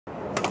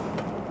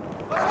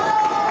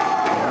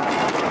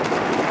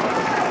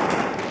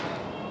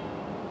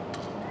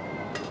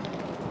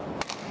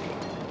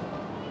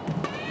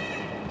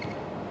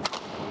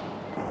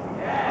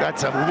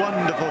it's a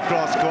wonderful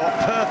cross-court,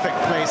 perfect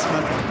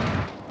placement.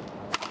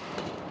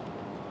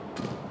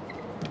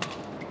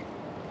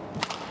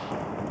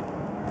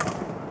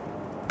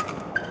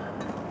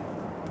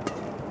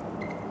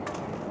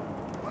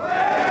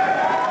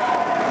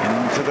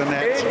 Into the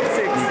net.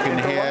 You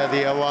can hear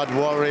the Awadhe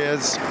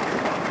Warriors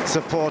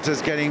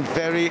supporters getting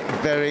very,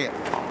 very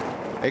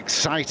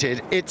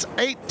excited. It's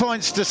 8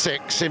 points to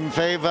 6 in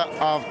favor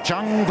of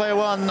Chung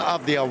Bae-won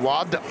of the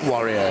Awadhe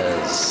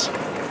Warriors.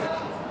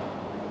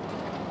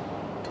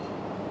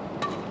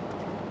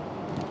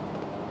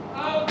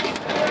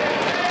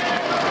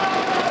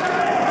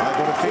 I've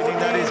got a feeling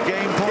that is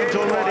game point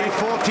already.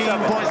 14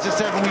 points to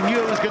 7. We knew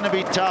it was going to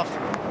be tough.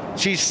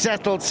 She's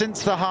settled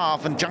since the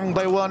half, and Chung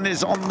Bae-won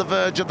is on the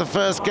verge of the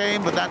first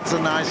game, but that's a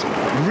nice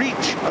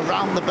reach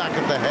around the back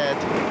of the head.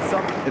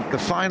 The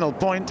final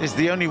point is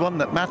the only one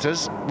that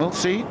matters. We'll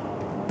see.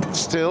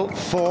 Still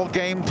 4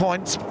 game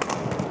points.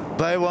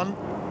 Bae-won.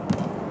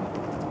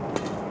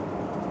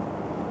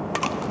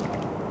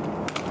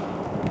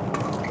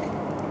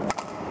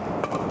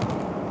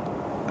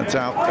 That's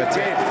out. That's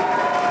it.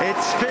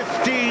 It's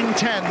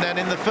 15-10 then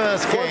in the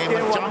first game,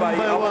 and Chung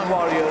Bae-won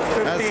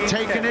has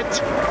taken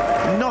it,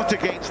 not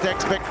against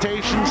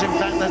expectations. In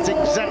fact, that's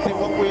exactly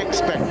what we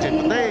expected.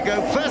 But there you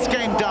go, first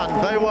game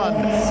done. Bae-won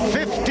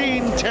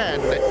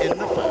 15-10 in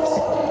the first.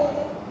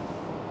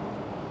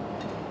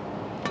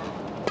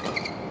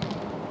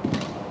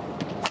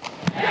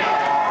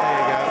 There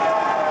you go.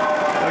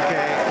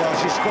 Okay, well,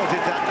 she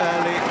spotted that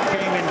early,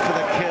 came in for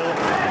the kill.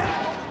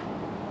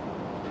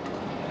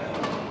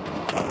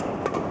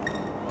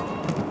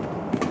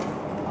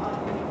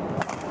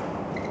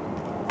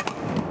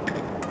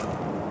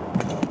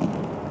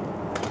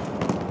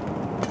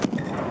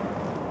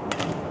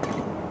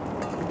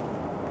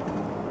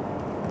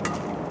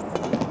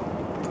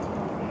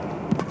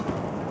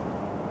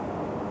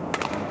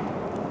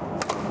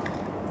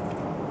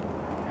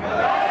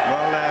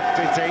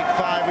 It's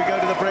 8-5, we go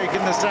to the break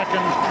in the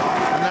second,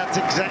 and that's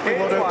exactly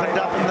what opened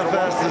up in the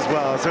first as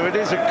well. So it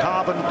is a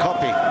carbon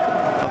copy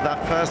of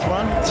that first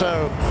one.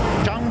 So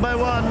Chung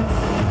Bae-won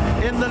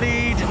in the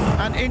lead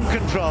and in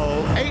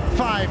control,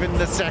 8-5 in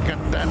the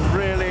second, and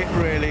really,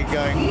 really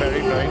going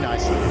very, very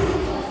nicely.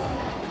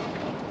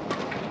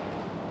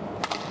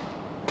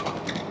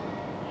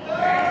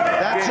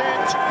 That's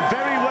it,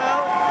 very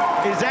well,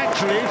 is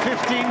actually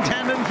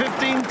 15-10 and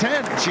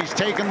 15-10. She's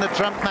taken the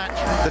trump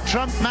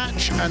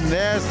match, and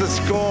there's the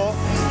score.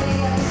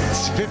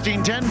 It's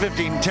 15-10,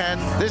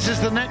 15-10. This is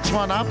the next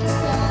one up.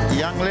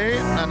 Young Lee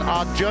and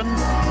Arjun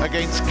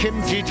against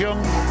Kim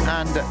Ji-jung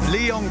and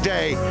Lee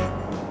Yong-dae.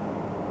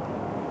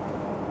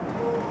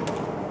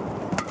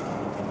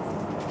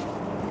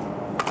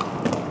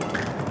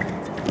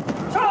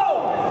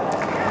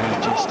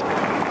 Just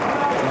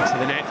into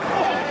the net.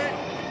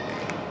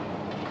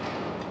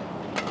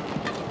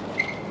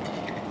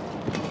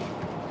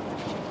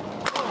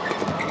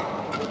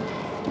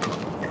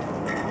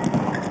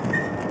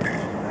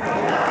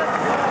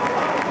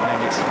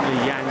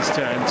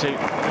 Turn to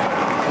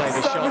play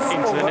the shot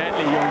into the net.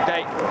 Lee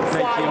Yong-dae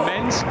making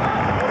amends.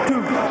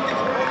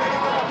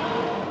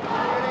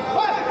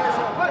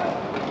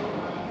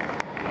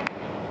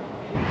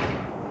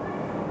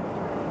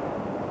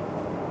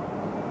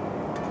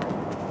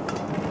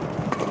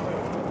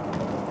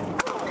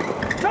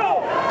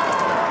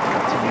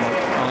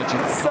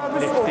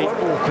 Lift the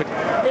awkward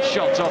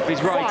shot off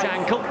his right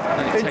ankle,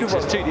 and it takes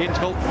us to the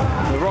interval.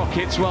 The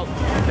Rockets, well,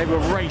 they were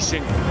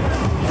racing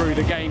through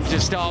the game to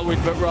start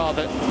with, but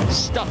rather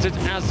stuttered,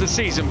 as the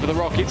season for the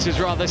Rockets has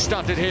rather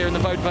stuttered here in the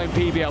Vodafone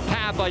PBL,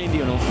 powered by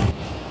Indian Oil.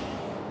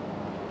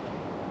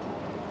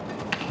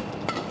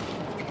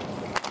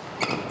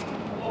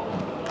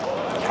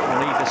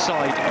 On either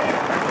side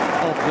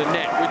of the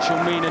net, which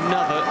will mean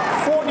another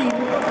 40.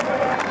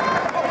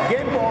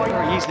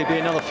 Very easily be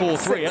another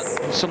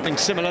 4-3, something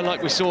similar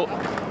like we saw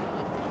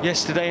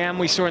yesterday and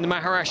we saw in the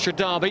Maharashtra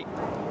derby.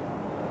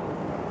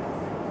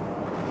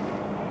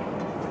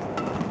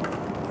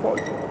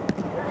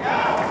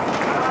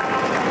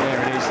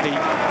 There it is, the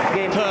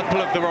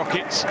purple of the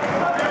Rockets.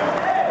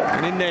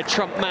 And in their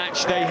trump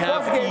match, they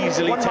have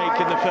easily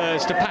taken the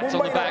first. A pat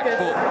on the back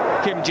for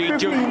Kim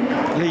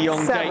Ji-jung. Lee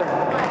Yong-dae,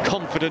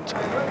 confident,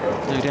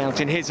 no doubt,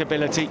 in his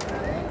ability.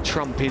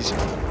 Trump is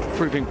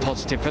proving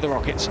positive for the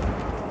Rockets.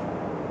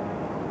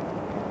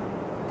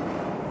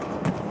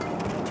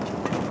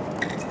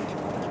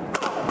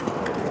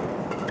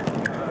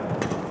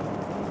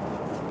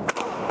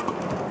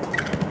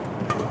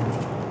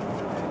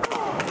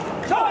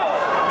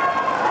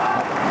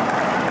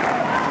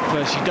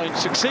 First you don't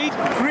succeed.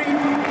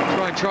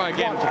 Try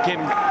again for Kim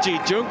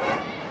Ji-jung.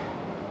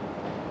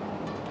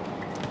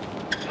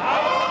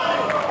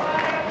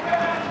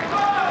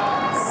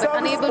 But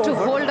unable to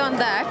hold on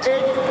that.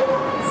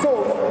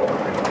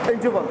 8-4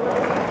 interval.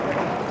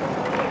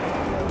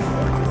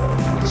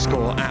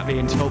 Score at the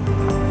interval.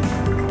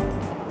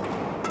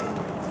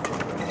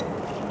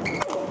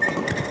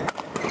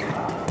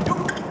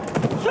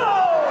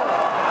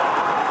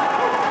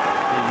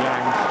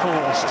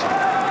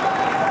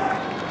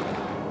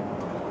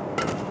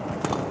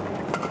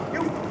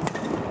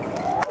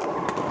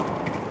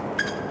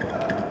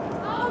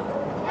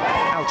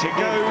 Out it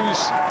goes.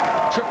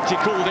 Tripti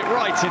called it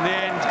right in the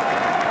end.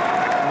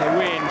 And they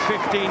win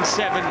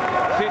 15-7,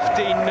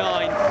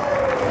 15-9.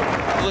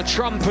 The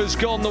trump has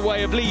gone the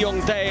way of Lee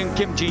Yong-dae and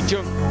Kim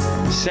Ji-jung.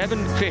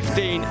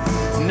 7-15,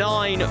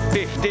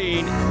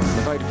 9-15.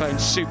 The Vodafone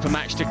super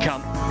match to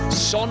come.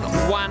 Son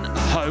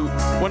Wan-ho,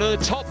 one of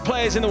the top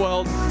players in the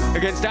world,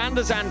 against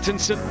Anders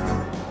Antonsen.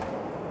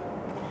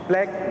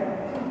 Black.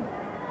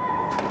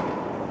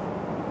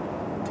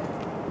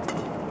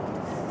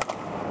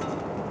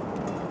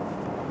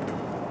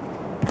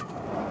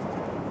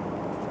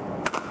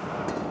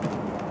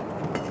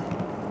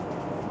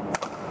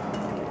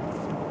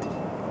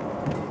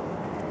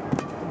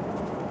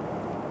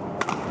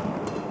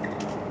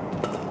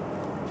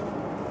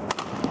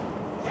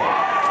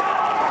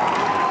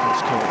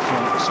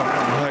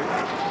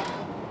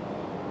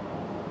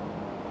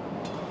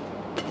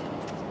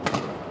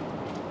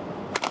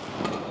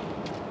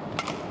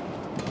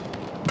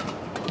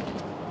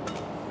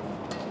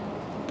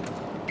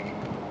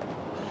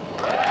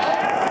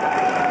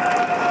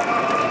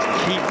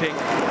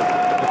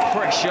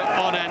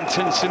 On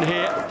Antonsen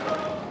here.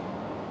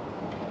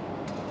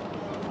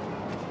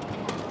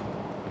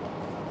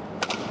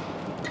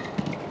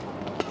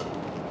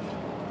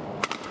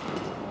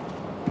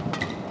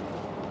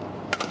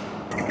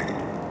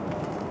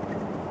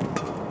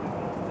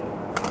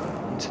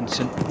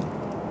 Antonsen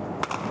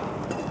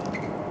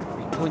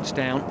 3 points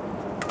down.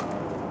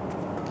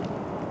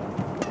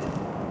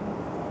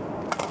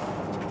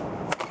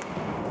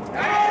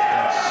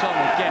 And Son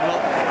again,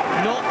 well,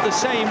 not the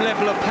same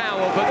level of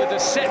power, but the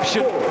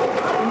deception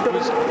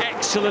was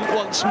excellent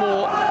once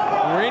more.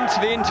 We're into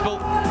the interval,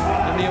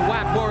 and the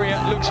Awadhe warrior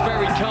looks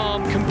very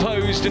calm,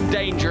 composed and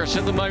dangerous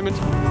at the moment.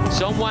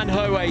 Son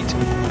Wan-ho 8,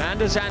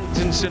 Anders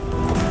Antonsen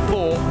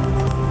 4.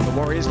 The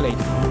Warriors lead.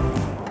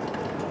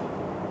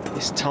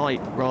 This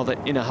tight, rather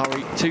in a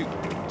hurry. Two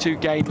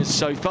gamers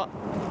so far.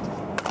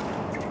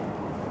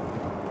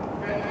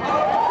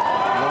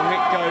 Long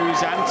it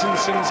goes.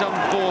 Antonsen's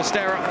unforced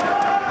error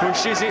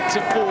pushes it to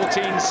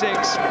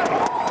 14-6.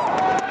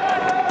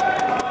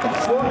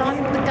 It's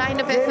not the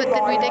kind of effort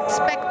that we'd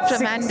expect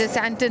from Anders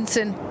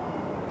Antonsen.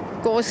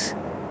 Of course,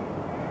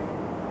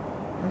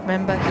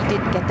 remember, he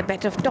did get the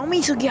better of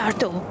Tommy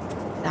Sugiarto.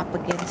 He's up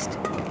against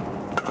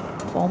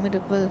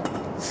formidable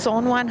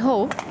Son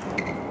Wan-ho. And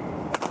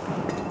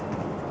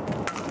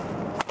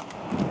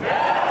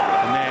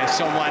there,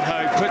 Son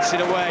Wan-ho puts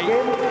it away.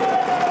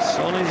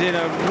 Son is in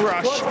a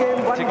rush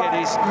to get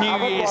his New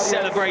Year's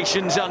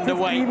celebrations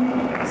underway.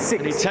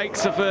 And he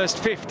takes the first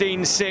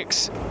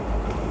 15-6.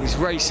 He's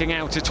racing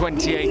out of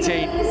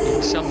 2018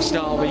 in some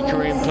style, the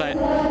Korean player.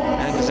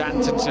 Anders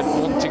Antonsen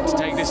wanting to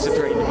take this to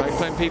 3. They're both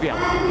playing PBL.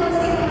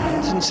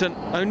 Antonsen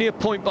only a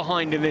point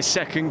behind in this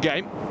second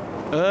game.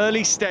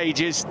 Early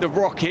stages, the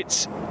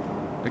Rockets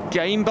a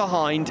game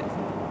behind.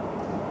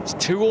 It's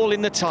 2-all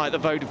in the tie at the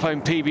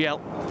Vodafone PBL.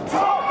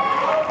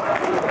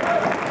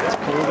 It's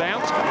called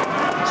out.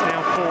 It's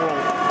now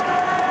 4-all.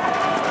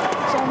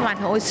 Son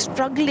Wan-ho is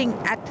struggling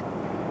at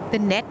the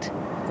net.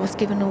 Was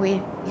given away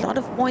a lot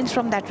of points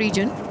from that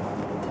region. And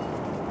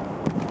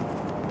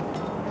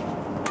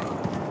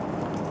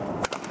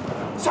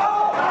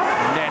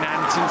then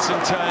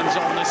Antonsen turns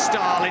on the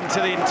style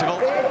into the interval.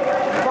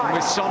 And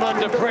with Son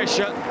under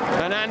pressure,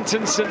 and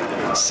Antonsen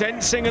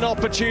sensing an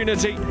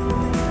opportunity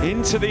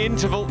into the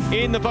interval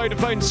in the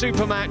Vodafone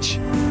Super match.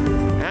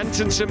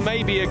 Antonsen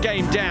may be a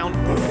game down,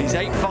 but he's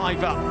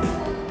 8-5 up.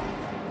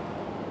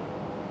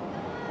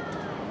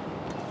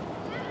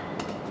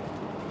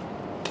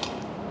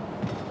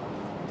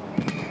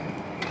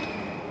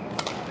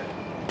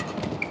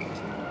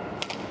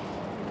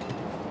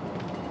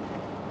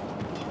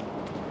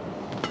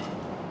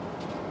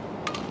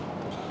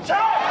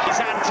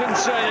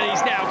 Antonsen,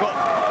 he's now got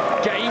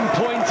game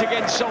point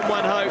against Son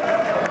Wan-ho.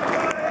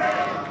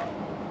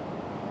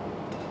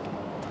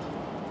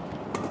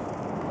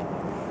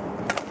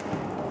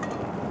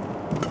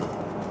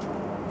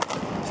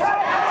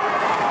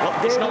 Well,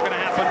 it's not going to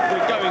happen.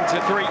 We're going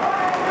to 3.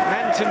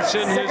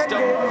 Antonsen has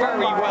done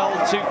very well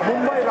to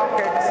Mumbai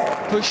Rockets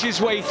push his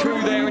way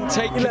through there and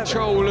take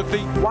control of the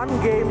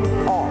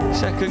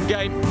second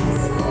game.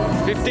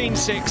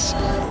 15-6.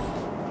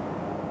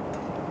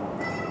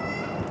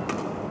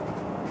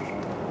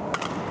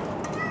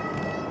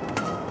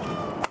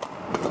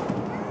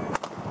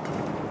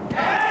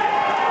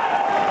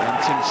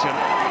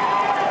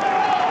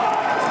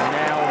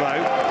 Now,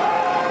 though,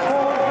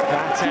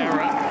 that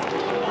error.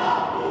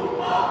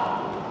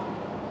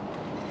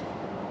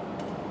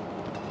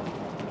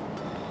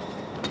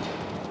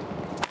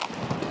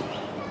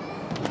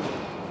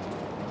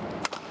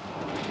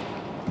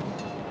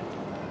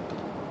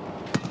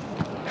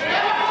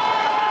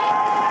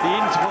 The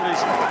interval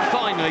is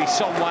finally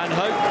Son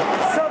Wan-ho.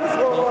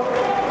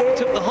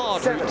 Took the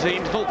hard route to the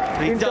interval,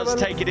 but he does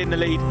take it in the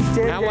lead.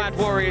 Awadhe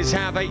Warriors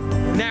have a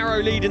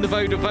narrow lead in the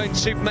Vodafone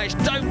Super match.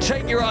 Don't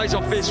take your eyes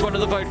off this one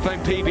of the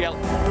Vodafone PBL.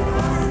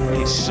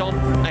 It's Son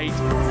 8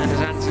 and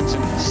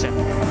Antonsen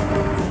 7.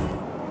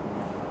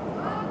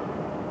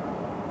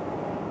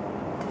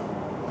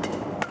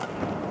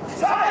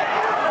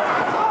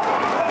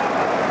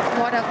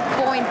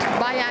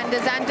 and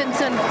as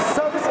Antonsen,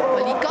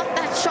 well, he got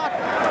that shot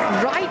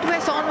right where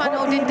Son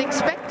Wan-ho didn't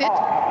expect it.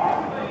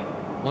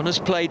 One has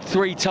played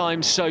 3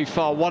 times so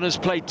far, one has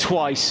played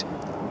twice.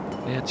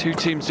 Yeah, 2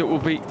 teams that will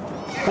be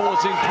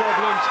causing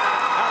problems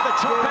at the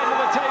top end of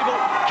the table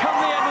come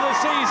the end of the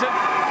season.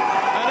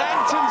 And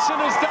Antonsen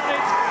has done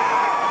it.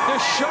 The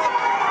shot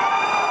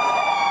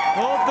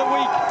of the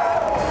week.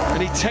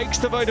 And he takes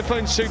the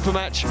Vodafone Super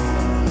match.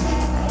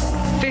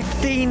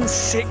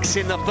 15-6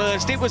 in the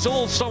first. It was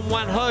all Son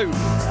Wan-ho.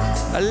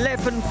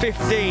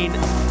 11-15,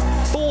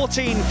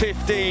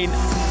 14-15.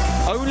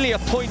 Only a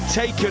point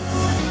taken.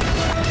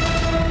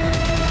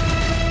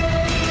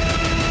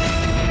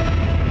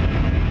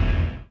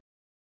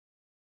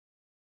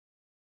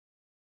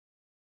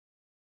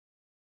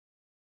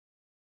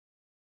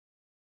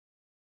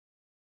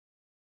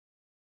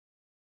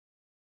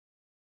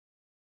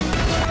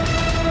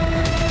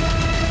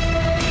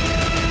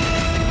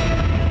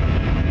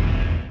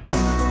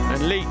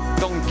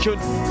 And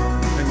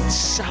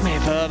Samir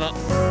Verma.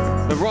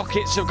 The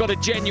Rockets have got a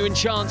genuine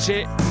chance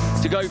here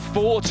to go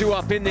 4-2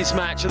 up in this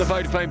match of the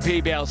Vodafone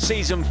PBL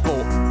Season 4.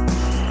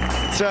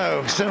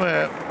 So,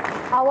 Samir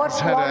has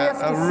had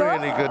a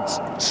really good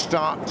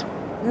start to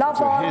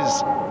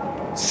his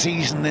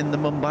season in the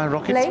Mumbai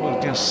Rockets.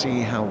 We'll just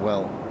see how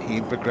well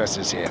he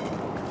progresses here.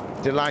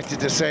 Delighted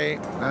to say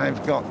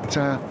I've got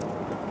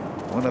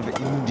one of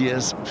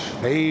India's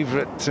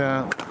favourite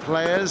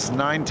players,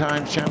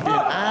 9-time champion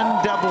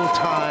and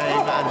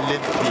double-time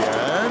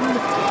Olympian.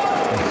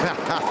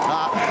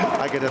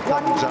 I get a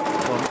thumbs up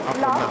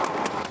on that.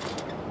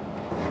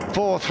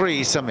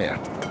 4-3, Samir.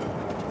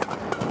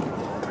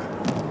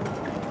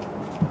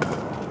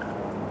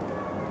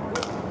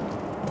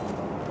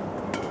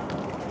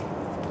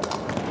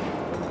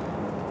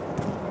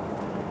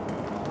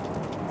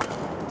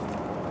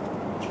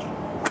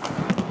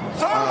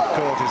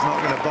 Half-court is not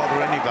going to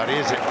bother anybody,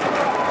 is it?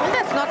 Well,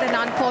 that's not an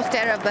unforced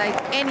error by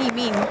any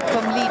means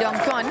from Lee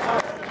Dong-kwon.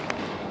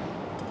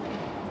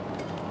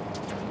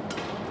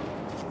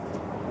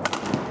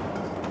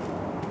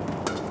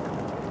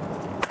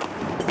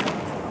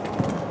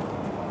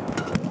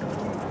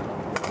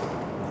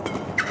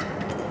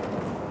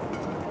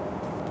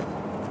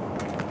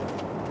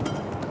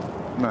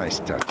 Nice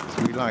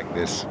touches. We like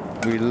this.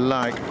 We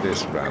like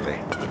this rally.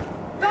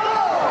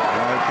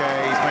 Okay,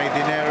 he's made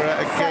an error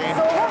again,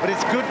 but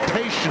it's good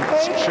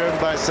patience shown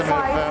by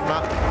Samir Verma.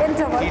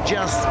 He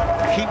just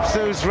keeps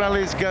those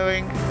rallies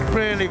going.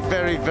 Really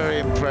very, very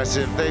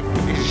impressive.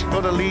 He's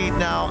got a lead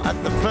now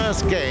at the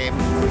first game.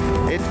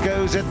 It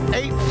goes at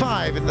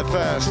 8-5 in the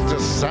first to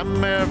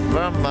Samir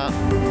Verma.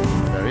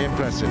 Very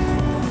impressive.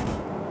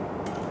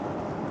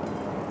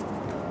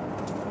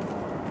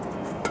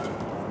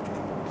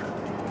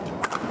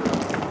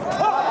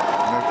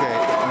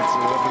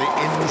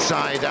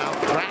 Inside out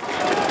crack.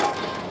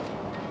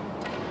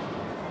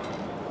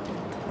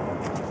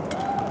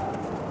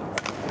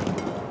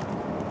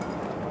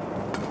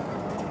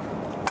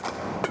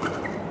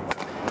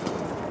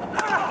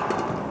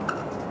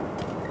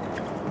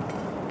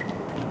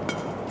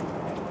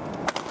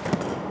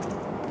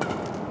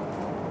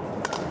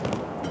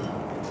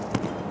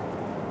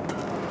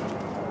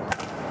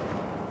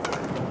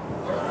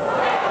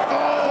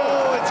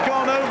 Oh, it's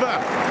gone over.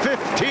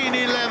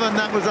 15-11,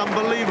 that was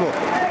unbelievable.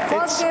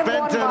 It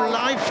spent a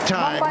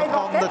lifetime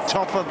on the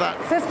top of that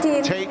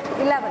tape.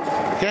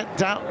 15-11.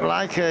 Get out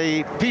like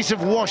a piece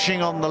of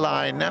washing on the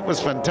line. That was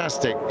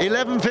fantastic.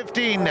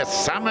 11-15.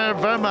 Samir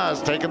Verma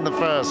has taken the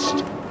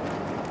first.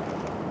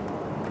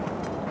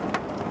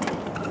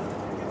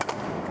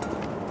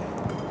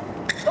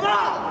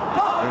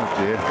 Oh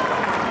dear.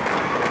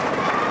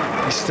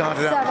 He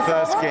started out the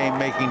first game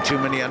making too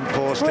many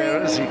unforced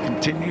errors. He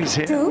continues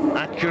here.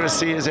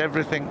 Accuracy is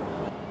everything.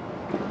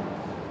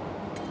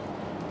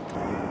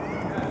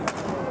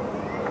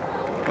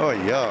 Oh,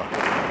 yeah.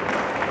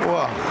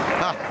 Whoa.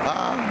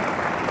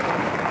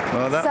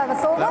 Well,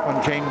 that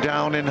one came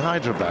down in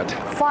Hyderabad.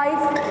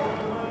 5.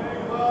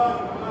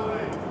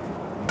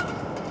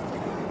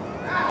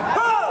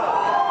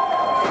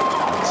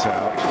 It's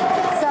out.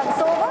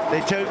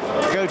 They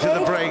go to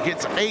the break.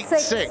 It's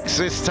 8-6.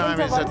 This time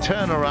it's a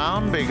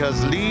turnaround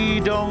because Lee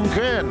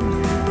Dong-kwon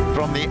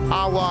from the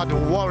Awadhe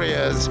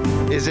Warriors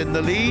is in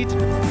the lead.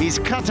 He's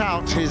cut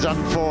out his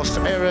unforced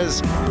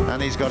errors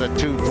and he's got a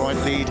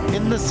 2-point lead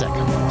in the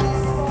second.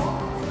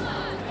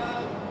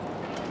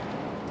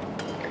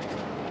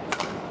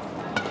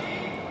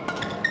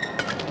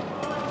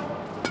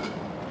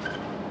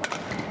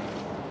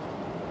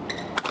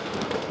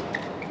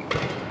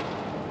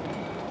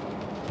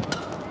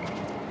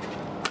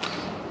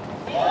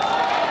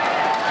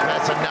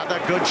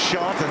 Good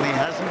shot, and he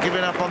hasn't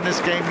given up on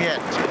this game yet.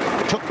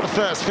 Took the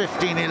first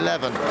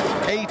 15-11,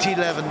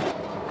 8-11.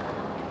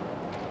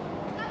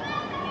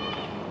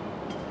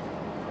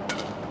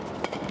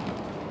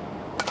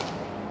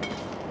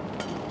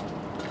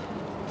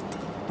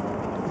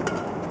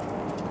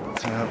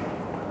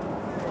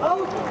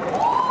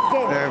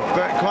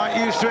 quite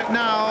used to it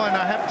now, and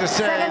I have to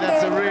say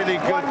that's a really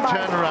good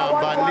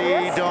turnaround by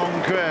Lee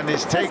Dong-Kwon.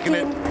 He's taken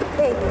it.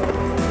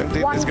 Don't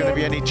think there's going to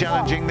be any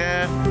challenging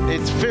there.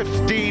 It's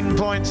 15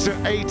 points to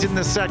 8 in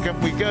the second.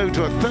 We go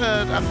to a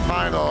third and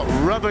final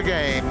rubber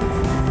game.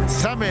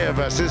 Samir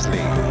versus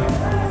Lee.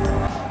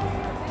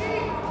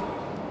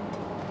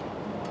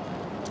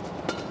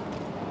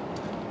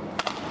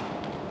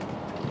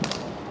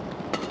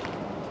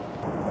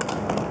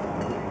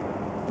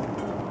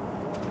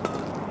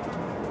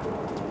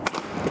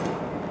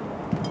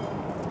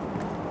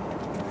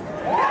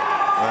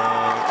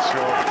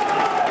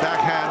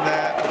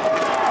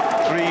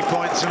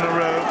 In a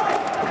row.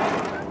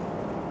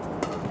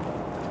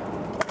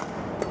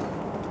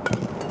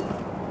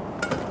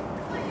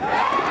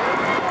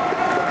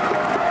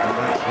 And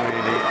that's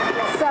really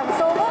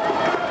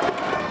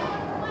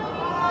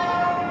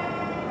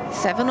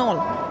 7-all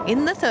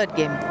in the third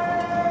game. Oh,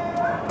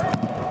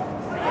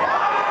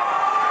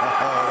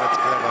 that's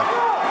clever.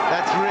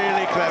 That's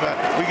really clever.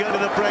 We go to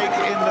the break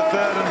in the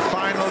third and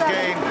final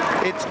game.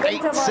 It's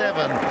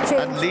 8-7,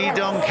 and Lee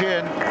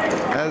Dong-Kwon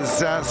has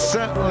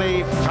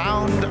certainly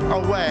found a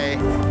way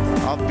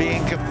of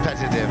being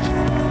competitive.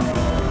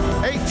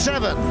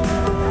 8-7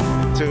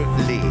 to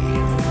Lee.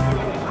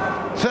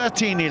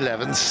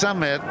 13-11,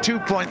 Samir 2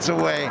 points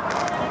away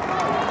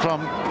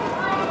from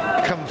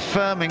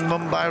confirming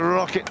Mumbai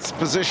Rockets'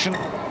 position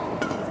at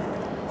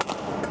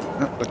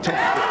the top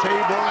of the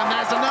table, and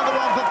there's another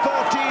one for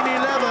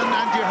 14-11,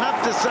 and you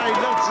have to say,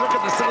 look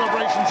at the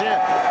celebrations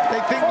here. They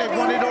think they've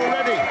won it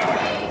already.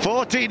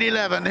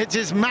 14-11, it's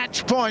his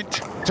match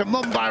point to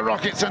Mumbai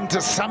Rockets and to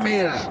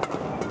Samir. It's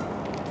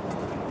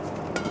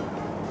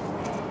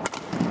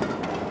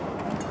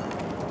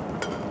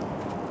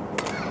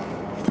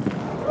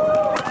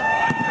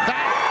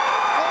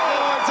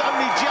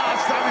only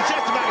just, I was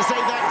just about to say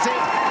that's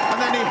it,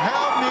 and then he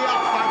held me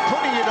up by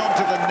putting it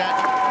onto the net.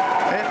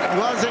 It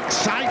was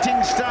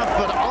exciting stuff,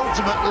 but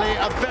ultimately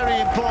a very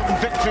important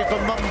victory for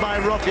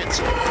Mumbai Rockets.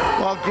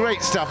 Well,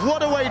 great stuff.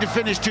 What a way to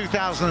finish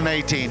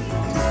 2018.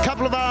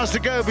 Couple of hours to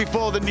go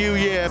before the new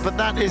year, but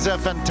that is a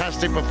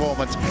fantastic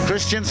performance.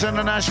 Christensen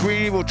and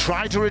Ashwini will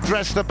try to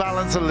redress the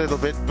balance a little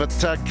bit, but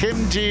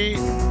Kim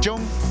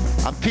Ji-jung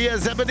and Pia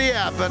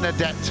Zebadia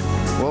Bernadette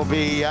will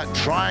be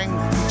trying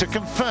to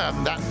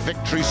confirm that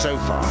victory so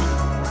far.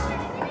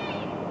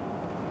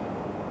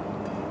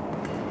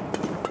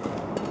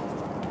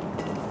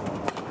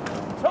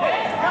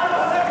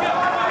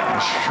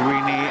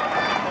 Ashwini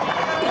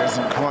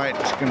doesn't quite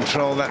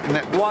control that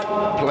net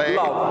play.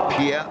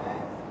 Pia.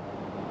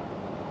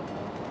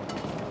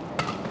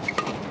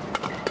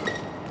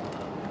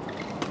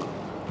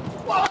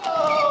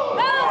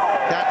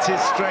 That's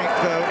his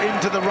strength, though,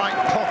 into the right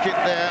pocket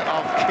there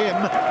of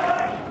Kim.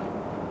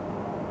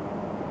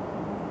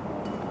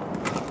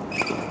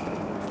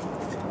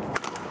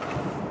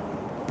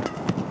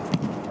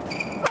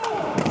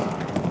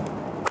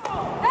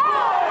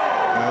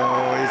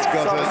 Oh, he's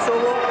got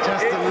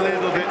just a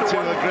little bit too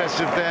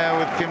aggressive there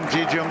with Kim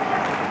Ji-jung.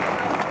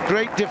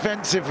 Great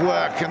defensive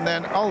work, and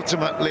then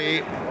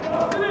ultimately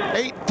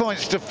 8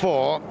 points to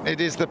 4.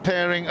 It is the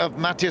pairing of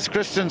Matthias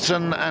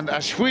Christensen and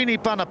Ashwini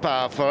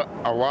Panapa for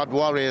Awadhe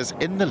Warriors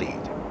in the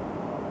lead.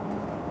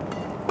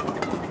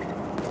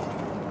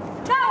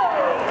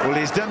 Well,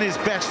 he's done his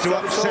best to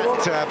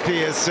upset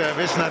Pia's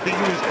service, and I think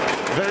he was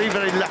very,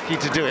 very lucky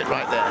to do it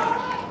right there.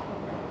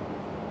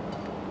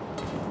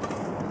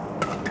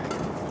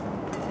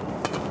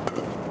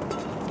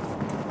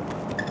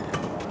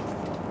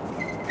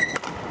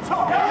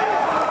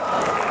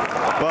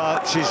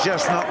 But she's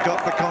just not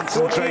got the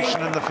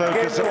concentration and the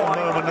focus at the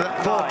moment.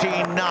 At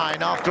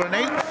 14-9, after an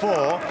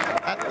 8-4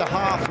 at the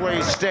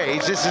halfway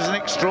stage, this is an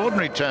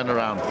extraordinary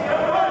turnaround.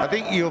 I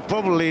think you're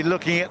probably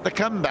looking at the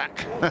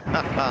comeback.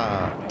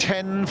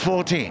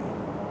 10-14.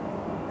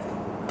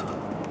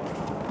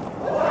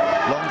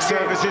 Long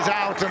service is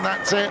out, and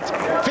that's it.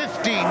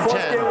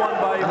 15-10.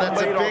 And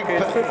that's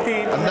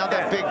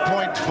another big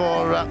point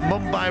for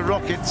Mumbai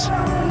Rockets.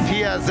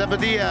 Pia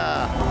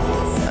Zebadia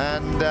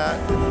and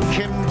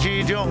Kim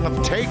Ji-jung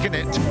have taken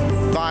it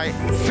by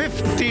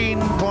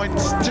 15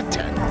 points to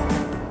 10.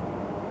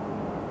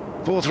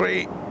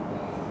 4-3.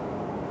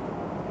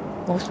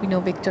 Most we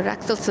know Victor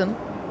Axelsen.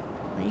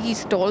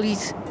 He's tall,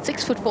 he's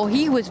 6'4".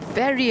 He was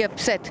very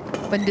upset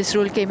when this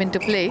rule came into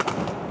play.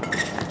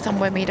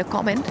 Somewhere made a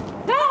comment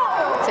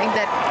saying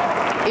that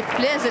if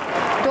players are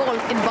tall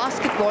in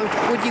basketball,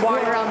 would you go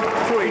around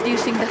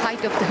reducing the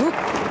height of the hoop?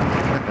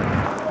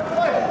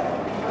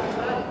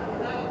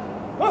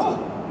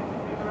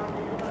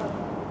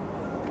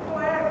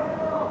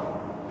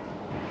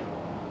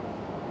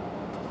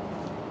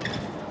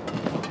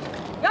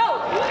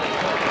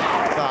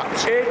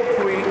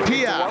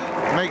 Pia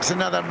makes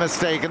another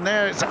mistake, and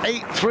there it's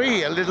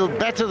 8-3, a little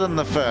better than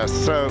the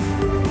first. So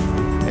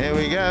here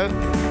we go.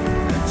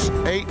 It's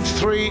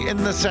 8-3 in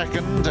the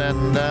second,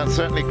 and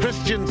certainly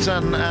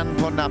Christensen and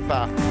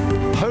Ponappa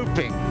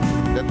hoping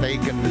that they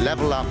can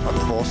level up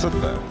and force a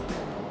third.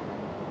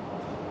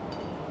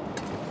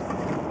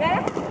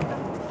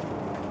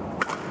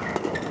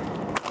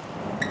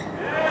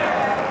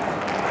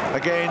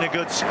 Again, a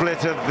good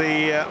split of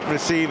the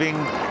receiving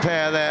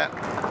pair there.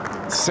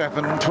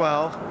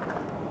 7-12.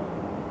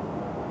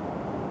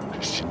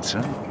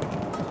 Christensen. And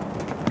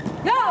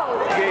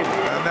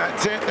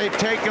that's it. They've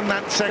taken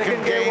that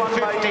second game,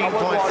 15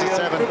 points to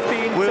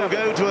 7. We'll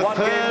go to a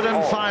third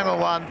and final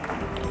one.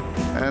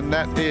 And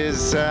that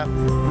is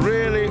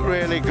really,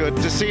 really good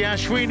to see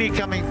Ashwini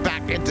coming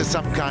back into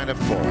some kind of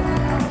form.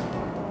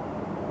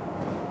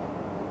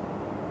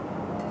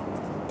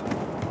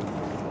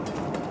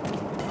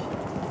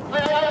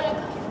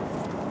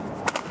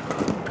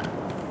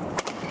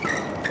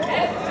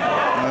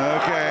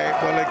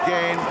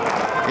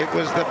 It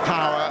was the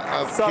power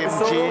of Kim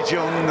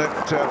Ji-jung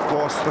that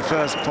forced the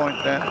first point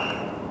there.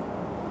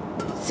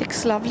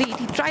 6 lovely.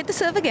 He tried the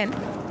serve again.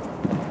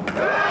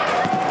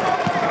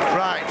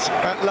 Right,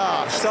 at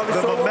last,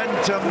 the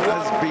momentum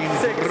has been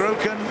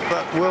broken,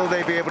 but will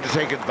they be able to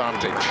take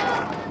advantage?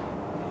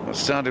 It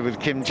started with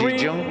Kim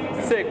Ji-jung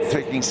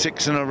taking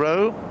 6 in a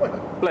row.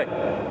 Play.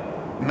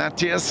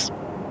 Matthias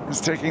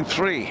is taking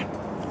 3.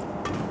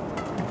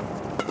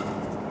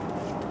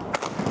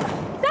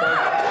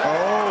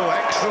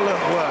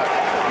 Excellent work.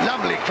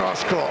 Lovely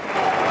cross court.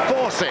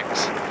 4-6.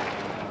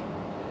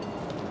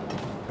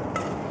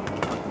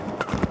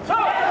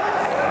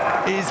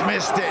 He's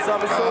missed it.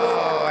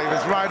 Oh, he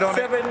was right on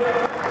it.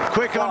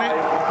 Quick on it,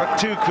 but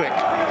too quick.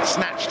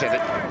 Snatched at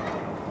it.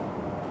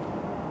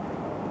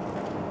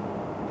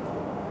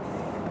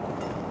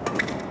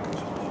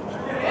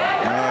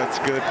 Oh, it's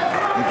good.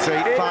 It's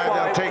 8-5.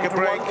 They'll take a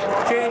break.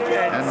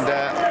 And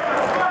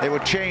they will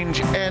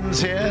change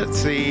ends here.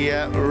 It's the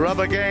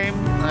rubber game,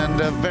 and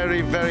a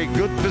very, very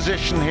good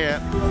position here.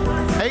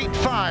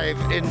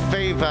 8-5 in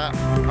favor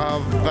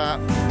of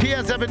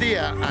Pia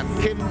Zebadia and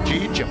Kim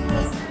Ji-jung.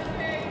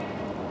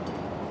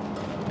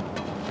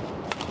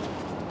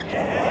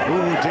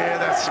 Oh dear,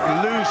 that's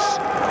loose.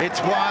 It's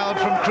wild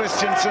from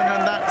Christensen,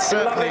 and that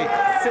certainly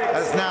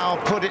has now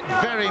put it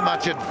very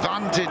much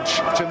advantage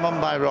to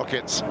Mumbai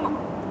Rockets.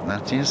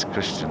 That is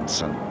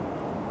Christensen.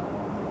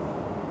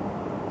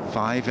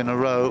 5 in a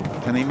row.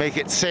 Can he make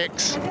it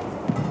 6?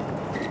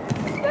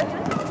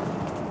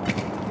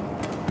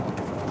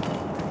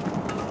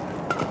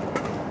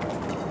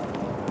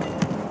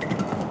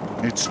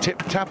 It's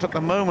tip-tap at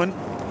the moment.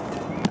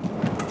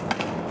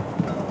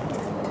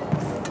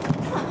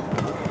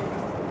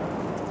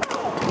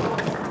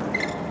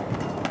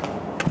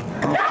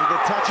 After the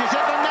touch, he's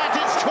hit the net.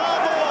 It's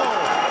 12-all.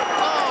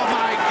 Oh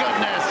my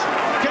goodness!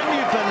 Can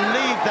you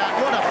believe that?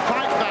 What a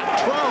fight back!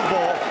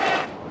 12-all.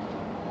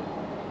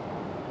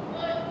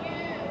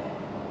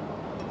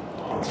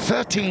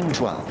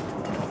 13-12.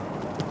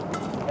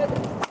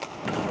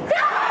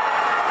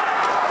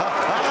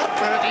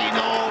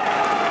 13-all.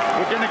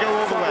 We're going to go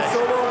all the way.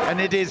 And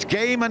it is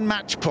game and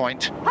match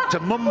point to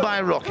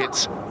Mumbai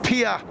Rockets,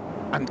 Pia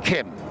and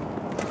Kim.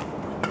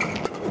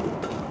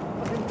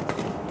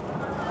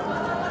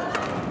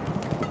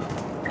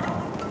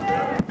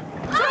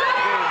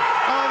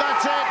 Oh,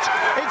 that's it.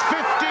 It's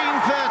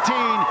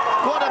 15-13.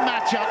 What a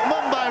matchup.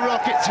 Mumbai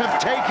Rockets have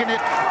taken it.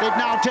 They've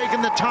now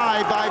taken the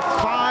tie by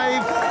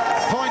 5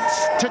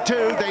 points to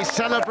 2. They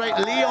celebrate.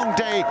 Lee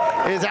Yong-dae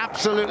is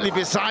absolutely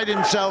beside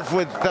himself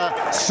with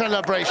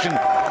celebration.